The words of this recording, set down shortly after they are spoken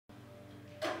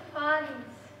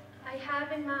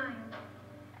have in mind,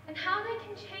 and how they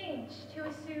can change to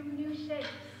assume new shapes.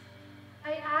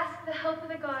 I ask the help of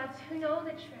the gods who know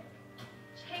the trick.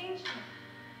 Change me,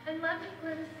 and let me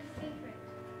glimpse the secret,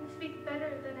 and speak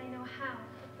better than I know how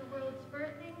of the world's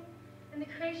birthing and the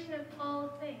creation of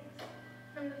all things,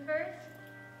 from the first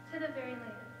to the very latest.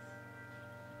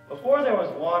 Before there was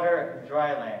water and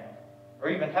dry land, or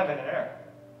even heaven and earth,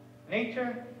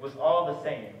 nature was all the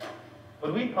same,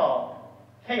 what we call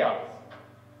chaos,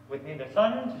 with neither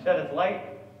sun to shed its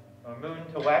light, nor moon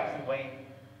to wax and wane,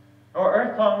 nor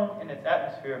earth hung in its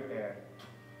atmosphere of air.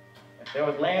 If there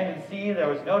was land and sea, there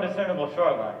was no discernible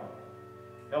shoreline,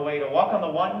 no way to walk on the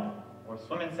one or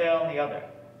swim and sail on the other.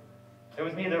 There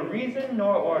was neither reason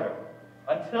nor order,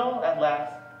 until at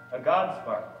last a God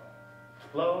spark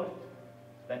glowed,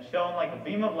 then shone like a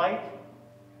beam of light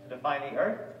to define the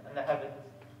earth and the heavens,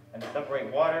 and to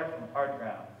separate water from hard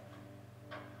ground.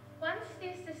 Once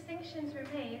these distinctions were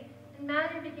made, and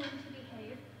matter began to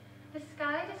behave, the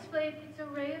sky displayed its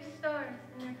array of stars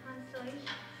and their constellations,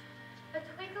 a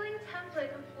twinkling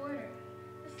template of order.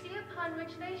 The sea upon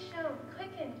which they shone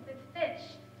quickened with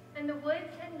fish, and the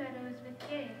woods and meadows with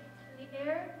game, and the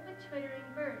air with twittering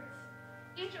birds,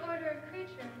 each order of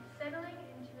creature settling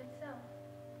into itself.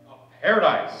 A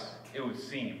paradise, it would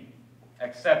seem,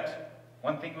 except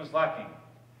one thing was lacking: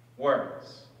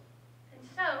 words. And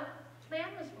so, man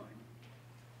was born.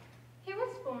 He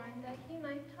was born that he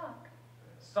might talk.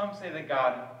 Some say that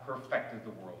God perfected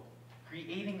the world,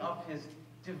 creating of his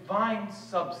divine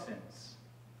substance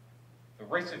the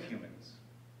race of humans.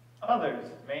 Others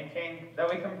maintain that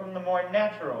we come from the more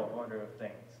natural order of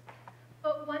things.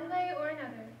 But one way or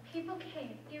another, people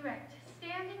came erect,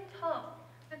 standing tall,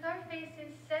 with our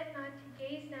faces set not to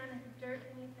gaze down at the dirt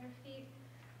beneath our feet,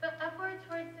 but upward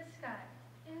towards the sky,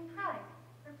 in pride,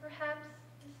 or perhaps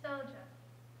nostalgia.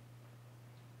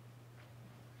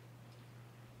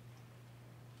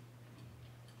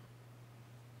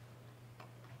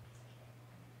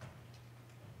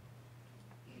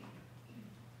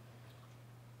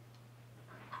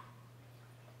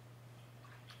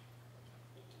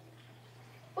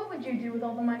 What would you do with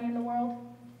all the money in the world?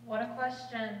 What a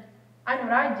question. I know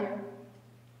what I'd do. Do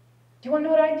you want to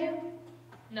know what I'd do?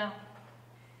 No.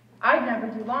 I'd never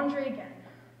do laundry again.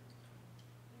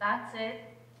 That's it?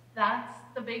 That's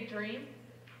the big dream?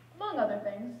 Among other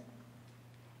things.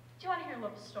 Do you want to hear a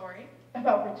little story?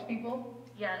 About rich people.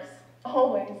 Yes.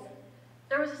 Always.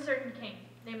 There was a certain king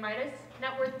named Midas,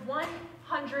 net worth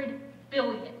 100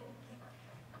 billion.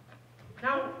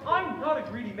 Now, I'm not a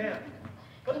greedy man,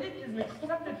 but it is an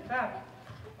accepted fact,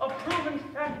 a proven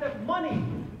fact that money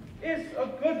is a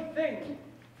good thing,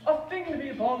 a thing to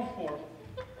be longed for,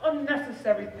 a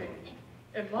necessary thing.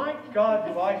 And my God,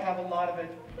 do I have a lot of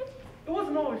it. It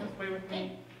wasn't always this way with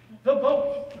me. The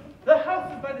boats, the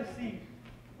houses by the sea,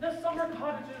 the summer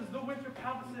cottages, the winter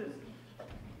palaces,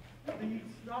 the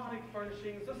exotic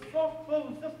furnishings, the soft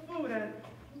clothes, the food, and...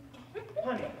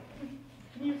 Honey,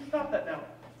 can you stop that now?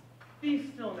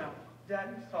 Be still now.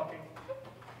 Daddy's talking.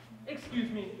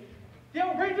 Excuse me. The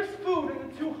outrageous food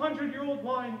and the 200-year-old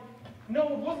wine.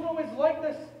 No, it wasn't always like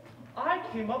this. I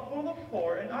came up from the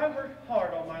poor, and I worked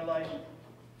hard all my life.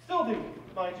 Still do,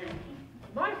 mind you.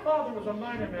 My father was a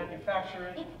minor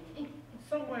manufacturer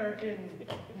somewhere.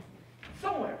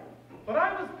 But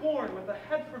I was born with a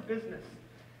head for business.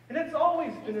 And it's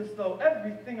always been as though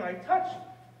everything I touched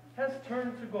has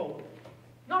turned to gold.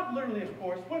 Not literally, of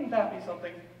course. Wouldn't that be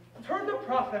something? Turn to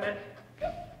profit, I meant.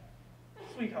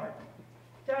 Sweetheart,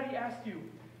 Daddy asked you,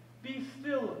 be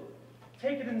still.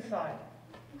 Take it inside.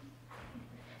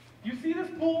 You see this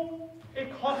pool?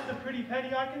 It costs a pretty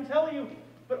penny, I can tell you.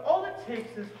 But all it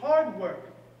takes is hard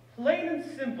work, plain and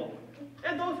simple.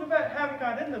 And those who haven't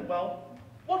got in them well,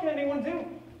 what can anyone do?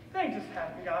 They just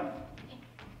haven't got.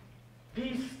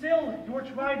 Be still, you're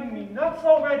driving me nuts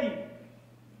already.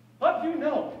 But you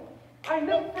know, I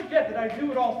never forget that I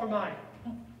do it all for mine.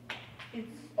 It's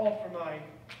all for mine.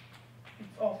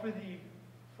 It's all for the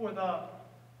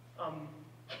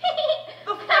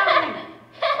family.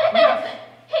 Yes,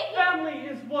 family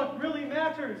is what really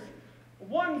matters.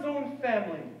 One's own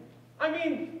family. I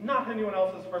mean, not anyone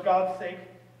else's, for God's sake.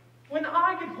 When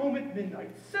I get home at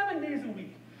midnight, 7 days a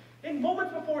week, in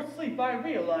moments before sleep, I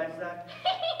realize that...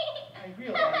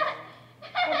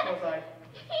 What was I?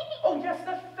 Oh, yes,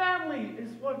 that family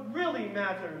is what really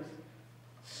matters.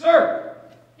 Sir!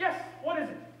 Yes, what is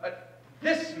it?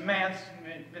 This man's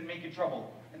been making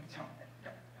trouble.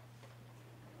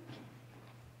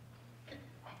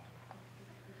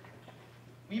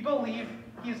 We believe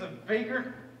he is a vagrant,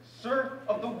 sir,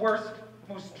 of the worst,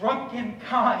 most drunken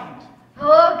kind.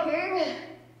 Hello, King.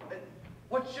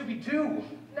 What should we do?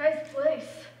 Nice place.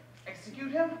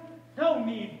 Execute him? No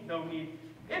need, no need.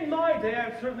 In my day,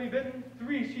 I've certainly been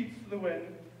 3 sheets to the wind.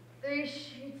 3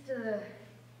 sheets to the...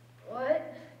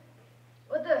 What?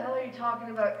 What the hell are you talking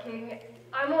about, King?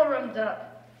 I'm all rummed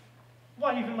up.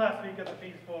 Why, even last week at the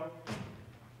feast for?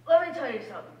 Let me tell you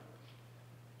something.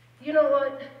 You know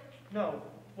what? No.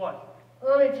 What?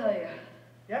 Let me tell you.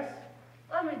 Yes?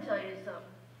 Let me tell you something.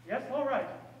 Yes, all right.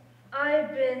 I've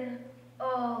been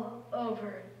all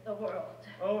over the world.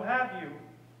 Oh, have you?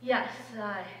 Yes,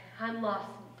 I'm lost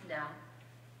now.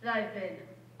 But I've been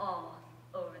all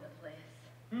over the place.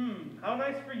 How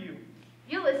nice for you.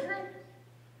 You listening?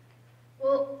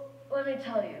 Well, let me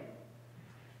tell you.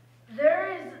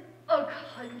 There is a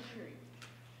country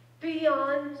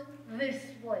beyond this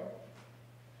one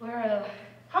where,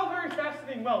 How very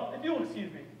fascinating. Well, if you'll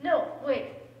excuse me. no, wait.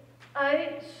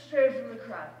 I strayed from the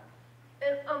crowd,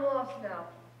 and I'm lost now.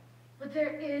 But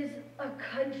there is a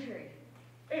country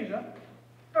Asia?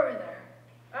 further.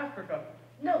 Africa?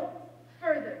 No,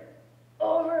 further.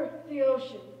 Over the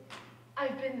ocean.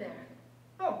 I've been there.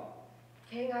 Oh,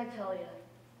 King, I tell you,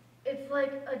 it's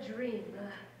like a dream.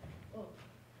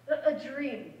 A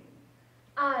dream.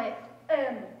 I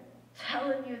am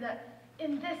telling you that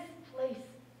in this place,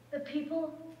 the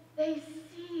people, they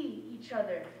see each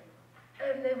other.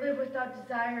 And they live without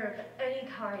desire of any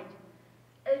kind.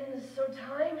 And so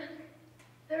time,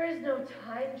 there is no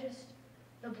time, just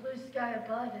the blue sky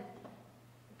above and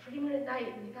the pretty moon at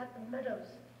night, and you got the meadows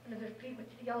under their feet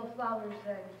with the yellow flowers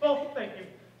well, thank you.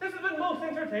 This has been most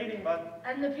entertaining, but...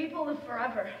 and the people live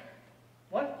forever.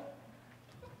 What?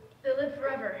 They live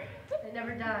forever. They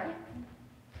never die.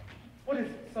 What is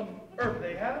it? Some herb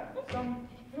they have? Some...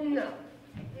 No.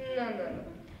 No.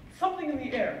 Something in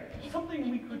the air.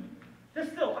 Something we could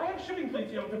distill. I have shipping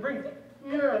fleets, to bring it.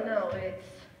 No, it's...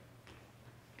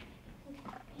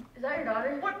 Is that your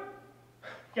daughter? What?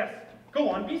 Yes. Go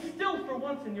on. Be still for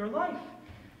once in your life.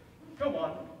 Go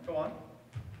on. Go on.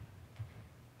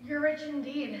 You're rich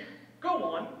indeed. Go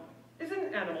on. Is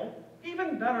an animal,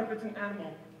 even better if it's an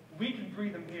animal, we can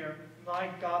breed them here. My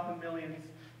God, the millions.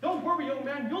 Don't worry, young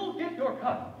man. You'll get your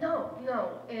cut. No,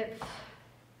 it's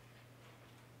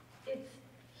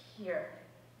here.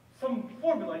 Some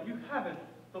formula. You have it.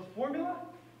 The formula?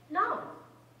 No.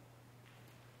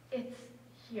 It's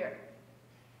here.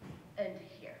 And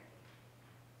here.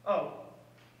 Oh.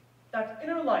 That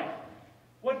inner life.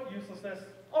 What uselessness.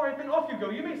 All right, then off you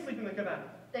go. You may sleep in the cabana.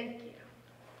 Thank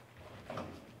you.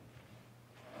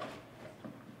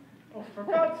 Oh, for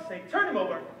God's sake, turn him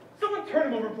over. Someone turn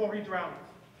him over before he drowns.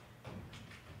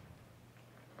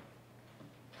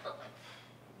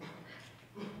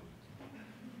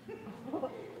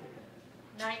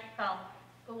 Night fell,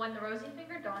 but when the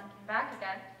rosy-fingered dawn came back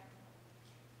again,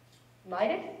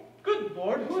 Midas? Good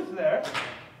Lord, who's there?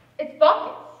 It's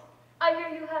Bacchus. I hear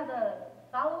you have a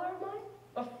follower of mine?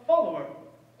 A follower.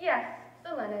 Yes,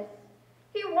 Silenus.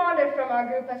 He wandered from our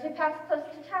group as we passed close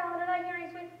to town, and I hear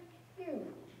he's with you.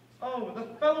 Oh, the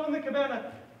fellow in the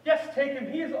cabana. Yes, take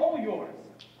him. He is all yours.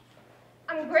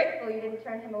 I'm grateful you didn't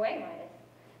turn him away, Midas.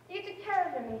 You took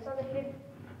care of him so that he didn't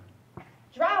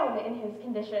drown in his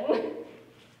condition.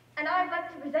 And I'd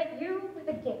like to present you with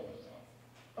a gift.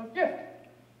 A gift.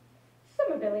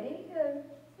 Some ability,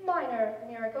 a minor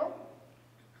miracle.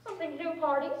 Something to do with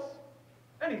parties.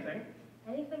 Anything.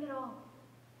 Anything at all.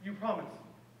 You promise.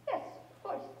 Yes, of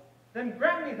course. Then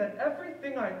grant me that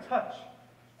everything I touch,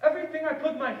 everything I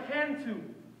put my hand to,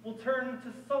 will turn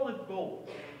to solid gold.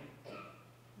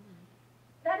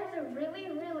 That is a really,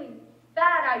 really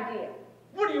bad idea.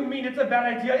 What do you mean it's a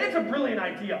bad idea? It's a brilliant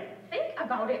idea. Think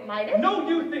about it, Midas. No,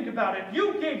 you think about it.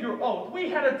 You gave your oath. We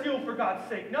had a deal, for God's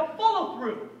sake. Now follow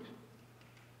through.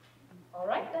 All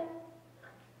right, then.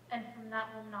 and from that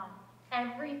moment on,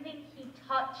 everything he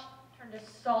touched turned to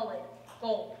solid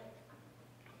gold.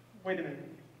 Wait a minute.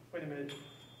 Wait a minute.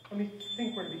 Let me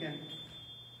think where to begin.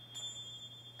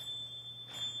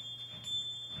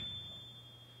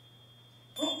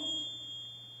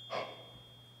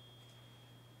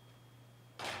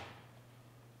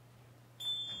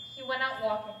 He went out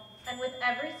walking, and with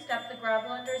every step the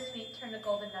gravel under his feet turned to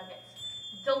golden nuggets.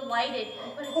 Delighted,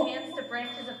 he put his hands to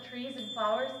branches of trees and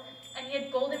flowers, and he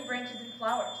had golden branches and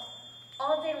flowers.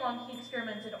 All day long he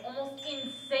experimented, almost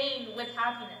insane with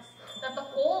happiness, that the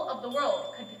whole of the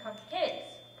world could become his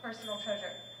personal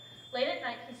treasure. Late at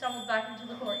night he stumbled back into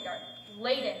the courtyard,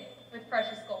 laden with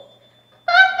precious gold.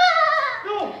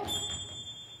 No!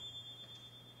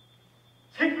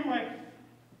 Take it away!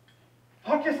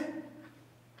 Marcus!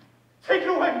 Take it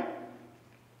away!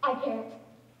 I can't.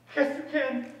 Yes, you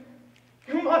can.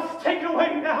 You must take it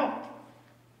away now.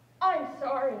 I'm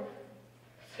sorry.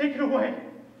 Take it away.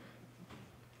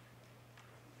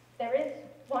 There is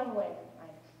one way,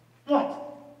 Midas.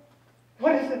 What?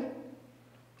 What is it?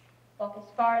 Walk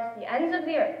as far as the ends of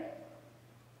the earth.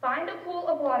 Find a pool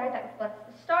of water that reflects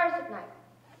the stars at night.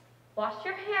 Wash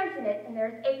your hands in it, and there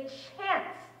is a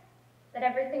chance that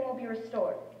everything will be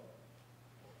restored.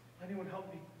 Anyone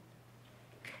help me?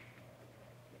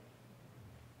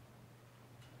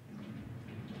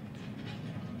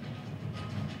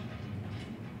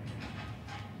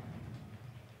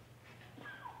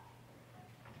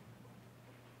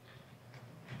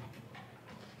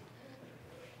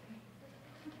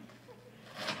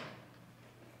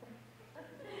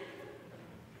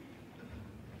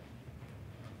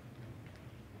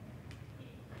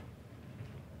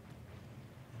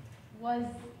 Was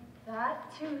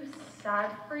that too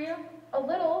sad for you? A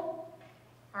little.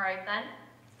 All right then,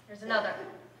 here's another.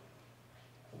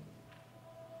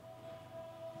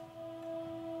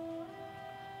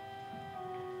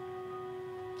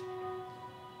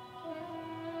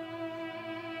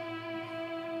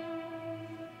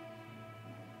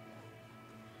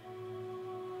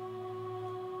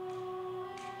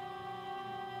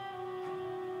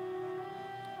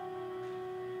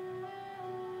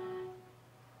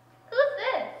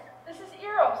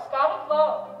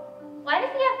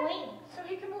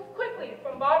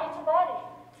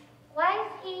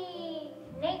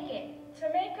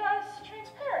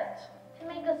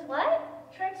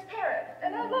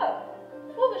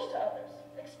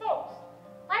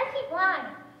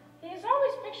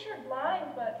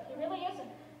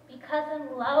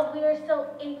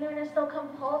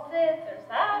 There's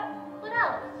that. What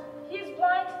else? He's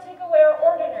blind to take away our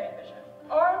ordinary vision,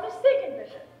 our mistaken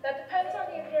vision, that depends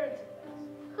on the appearance of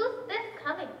things. Who's this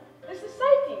coming? This is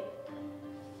Psyche.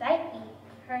 Psyche.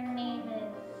 Her name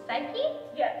is Psyche?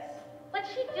 Yes. What's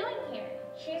she doing here?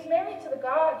 She's married to the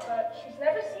god, but she's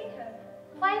never seen him.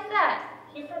 Why is that?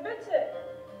 He forbids it.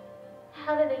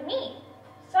 How do they meet?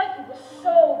 Psyche was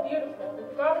so beautiful that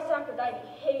the goddess Aphrodite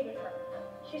hated her.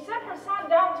 She sent her son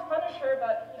down to punish her,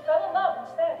 but he fell in love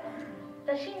instead.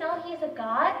 Does she know he's a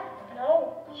god?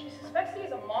 No, she suspects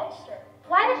he's a monster.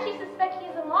 Why does she suspect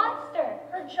he's a monster?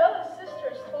 Her jealous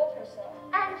sisters told her so.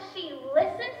 And she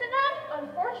listened to them?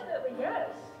 Unfortunately, yes.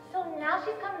 So now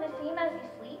she's coming to see him as he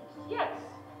sleeps? Yes.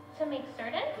 To make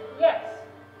certain? Yes.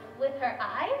 With her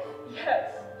eyes?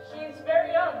 Yes. She's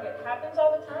very young. It happens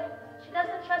all the time. She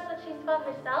doesn't trust what she saw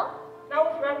herself? Not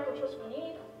with the radical trust we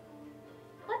need.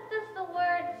 What does the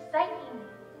word psyche mean?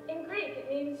 In Greek, it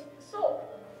means soul.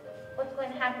 What's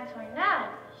going to happen to her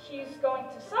now? She's going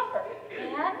to suffer.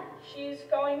 And? She's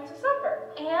going to suffer.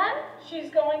 And?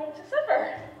 She's going to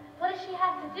suffer. What does she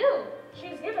have to do?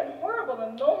 She's given horrible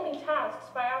and lonely tasks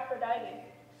by Aphrodite.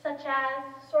 Such as?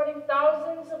 Sorting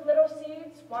thousands of little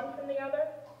seeds, one from the other.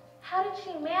 How did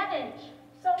she manage?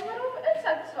 Some little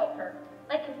insects help her.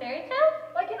 Like in fairy tales?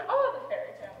 Like in all the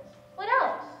fairy tales. What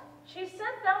else? She's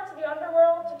sent down to the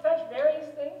underworld to fetch various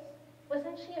things.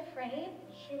 Wasn't she afraid?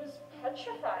 She was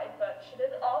petrified, but she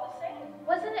did it all the same.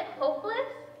 Wasn't it hopeless?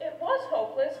 It was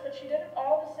hopeless, but she did it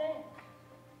all the same.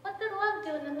 What did love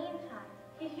do in the meantime?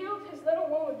 He healed his little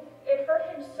wound. It hurt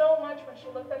him so much when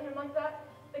she looked at him like that.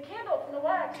 The candle from the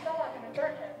wax fell on him and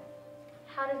burnt him.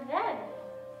 How did it end?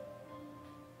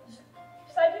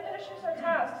 Psyche finishes her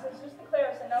tasks and Zeus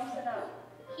declares enough's enough.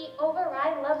 He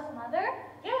override love's mother?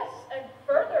 Yes, and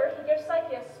further, he gives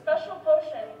Psyche a special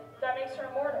potion that makes her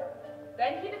immortal.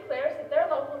 Then he declares that their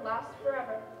love will last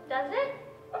forever. Does it?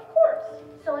 Of course.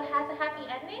 So it has a happy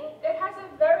ending? It has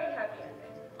a very happy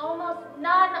ending. Almost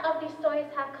none of these stories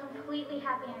have completely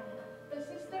happy endings. This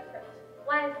is different.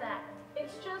 Why is that?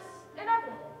 It's just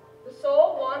inevitable. The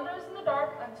soul wanders in the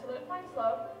dark until it finds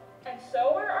love, and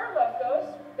so where our love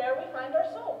goes, there we find our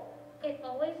soul. It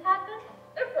always happens?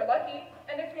 If we're lucky,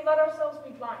 and if we let ourselves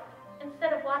be blind.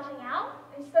 Instead of watching out?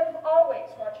 Instead of always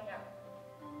watching out.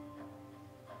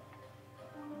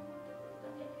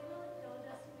 If you will indulge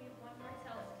us, we have one more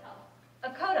tale to tell.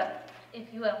 A coda,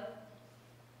 if you will.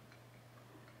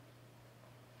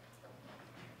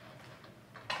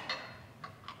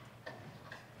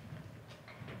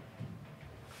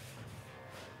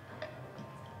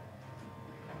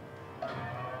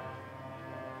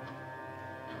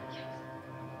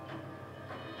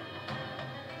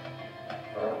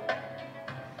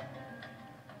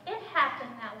 It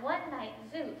happened that one night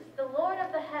Zeus, the lord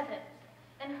of the heavens,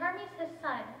 and Hermes his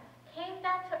son, came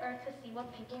down to earth to see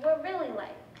what people were really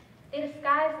like. They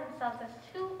disguised themselves as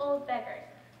two old beggars,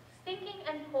 stinking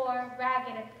and poor,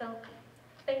 ragged and filthy.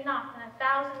 They knocked on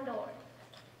 1,000 doors.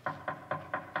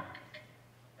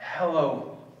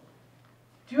 Hello.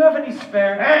 Do you have any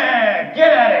spare?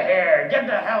 Get out of here! Get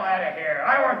the hell out of here!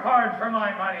 I work hard for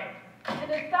my money. And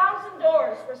 1,000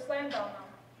 doors were slammed on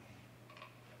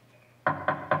them.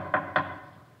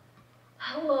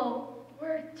 Hello,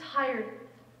 we're tired.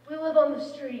 We live on the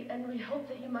street and we hope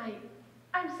that you might.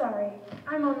 I'm sorry.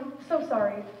 I'm so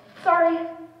sorry. Sorry.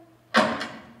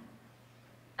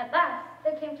 At last,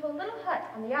 they came to a little hut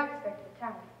on the outskirts of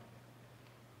town.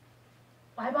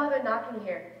 Why bother knocking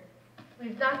here?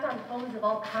 We've knocked on homes of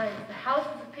all kinds, the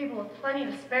houses of people with plenty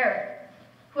to spare.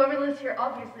 Whoever lives here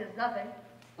obviously has nothing.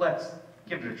 Let's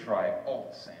give it a try all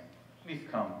the same. We've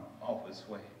come all this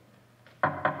way.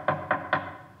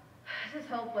 This is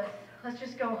hopeless. Let's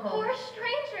just go home. Poor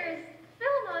strangers!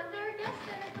 Philemon, there are guests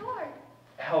at our door.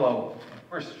 Hello.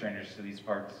 We're strangers to these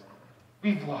parts.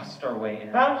 We've lost our way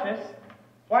in. Bouchus,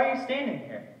 why are you standing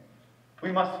here?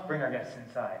 We must bring our guests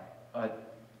inside.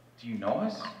 Do you know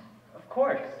us? Of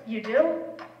course. You do?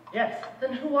 Yes.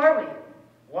 Then who are we?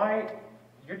 Why,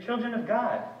 you're children of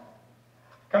God.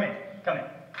 Come in. Come in.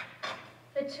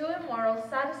 The two immortals,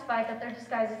 satisfied that their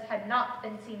disguises had not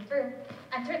been seen through,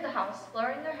 entered the house,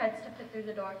 lowering their heads to fit through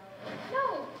the door.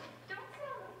 No, don't sit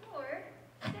on the floor.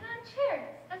 Sit on chairs,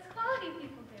 as quality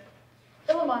people do.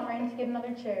 Philemon ran to get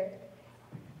another chair.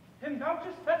 And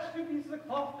Bouchus fetched 2 pieces of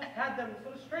cloth to pad them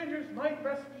so the strangers might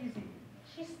rest easy.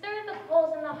 She stirred the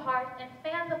coals in the hearth and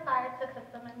fanned the fire to cook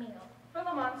them a meal.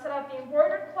 Philemon set out the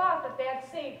embroidered cloth that they had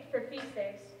saved for feast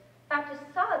days. Baptist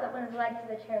saw that one of the legs of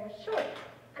the chair was short,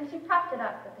 and he propped it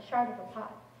up with the shard of a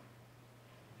pot.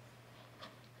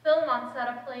 Philemon set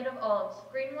a plate of olives,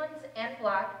 green ones and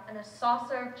black, and a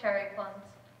saucer of cherry plums.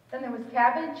 Then there was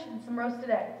cabbage and some roasted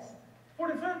eggs.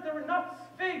 For dessert, there were nuts,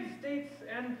 figs, dates,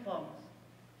 and plums.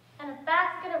 And a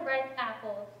basket of ripe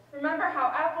apples. Remember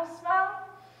how apples smell?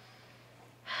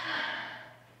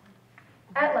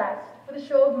 At last, with a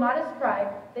show of modest pride,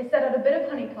 they set out a bit of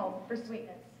honeycomb for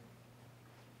sweetness.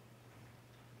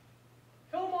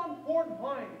 Philemon poured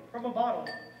wine from a bottle,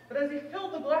 but as he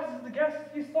filled the glasses of the guests,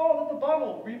 he saw that the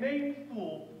bottle remained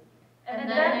full. And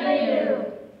then they knew.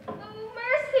 Oh,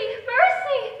 mercy,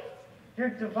 mercy!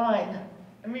 You're divine,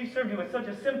 and we've served you with such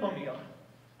a simple meal.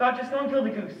 Bouchus, go and kill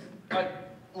the goose.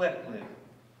 But let it live.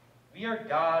 We are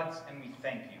gods, and we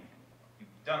thank you.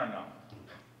 You've done enough.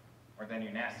 More than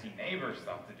your nasty neighbors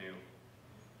thought to do.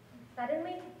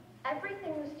 Suddenly,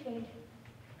 everything was changing.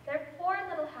 Their poor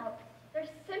little house, their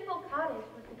simple cottage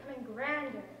was becoming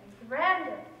grander and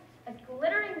grander, a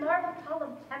glittering marble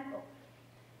columned temple.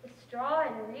 The straw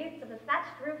and reeds of the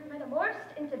thatched roof metamorphosed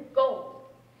into gold,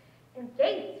 and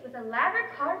gates with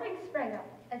elaborate carving sprang up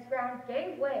as ground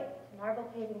gave way to marble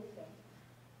paving stones.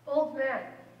 Old man,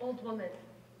 old woman,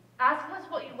 ask us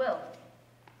what you will.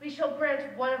 We shall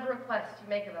grant whatever request you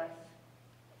make of us.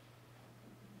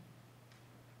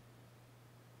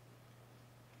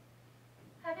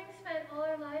 Having spent all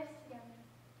our lives together,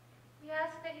 we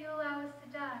ask that you allow us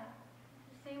to die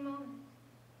at the same moment.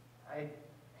 I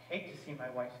hate to see my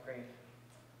wife's grave,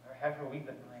 or have her weep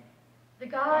at mine. The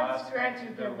gods Gods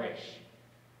granted their wish.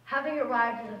 Having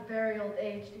arrived at a very old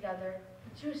age together,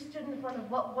 the two stood in front of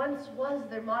what once was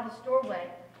their modest doorway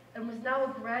and was now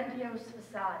a grandiose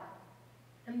facade.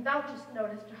 And Bouchus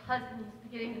noticed her husband was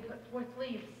beginning to put forth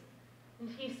leaves, and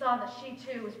he saw that she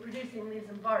too was producing leaves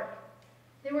and bark.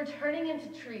 They were turning into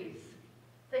trees.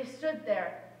 They stood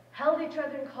there, held each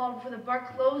other and called, for the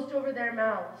bark closed over their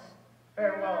mouths.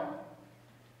 Farewell.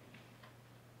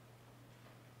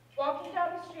 Walking down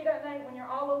the street at night when you're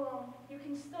all alone, you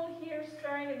can still hear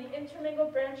stirring in the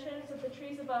intermingled branches of the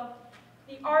trees above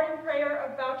the ardent prayer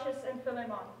of Bouchus and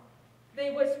Philemon.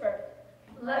 They whisper,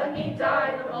 Let me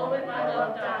die the moment my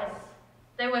love dies.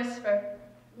 They whisper.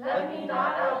 Let me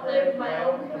not outlive my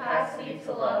own capacity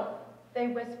to love. They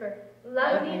whisper,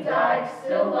 Let me die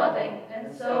still loving,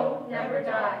 and so never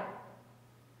die.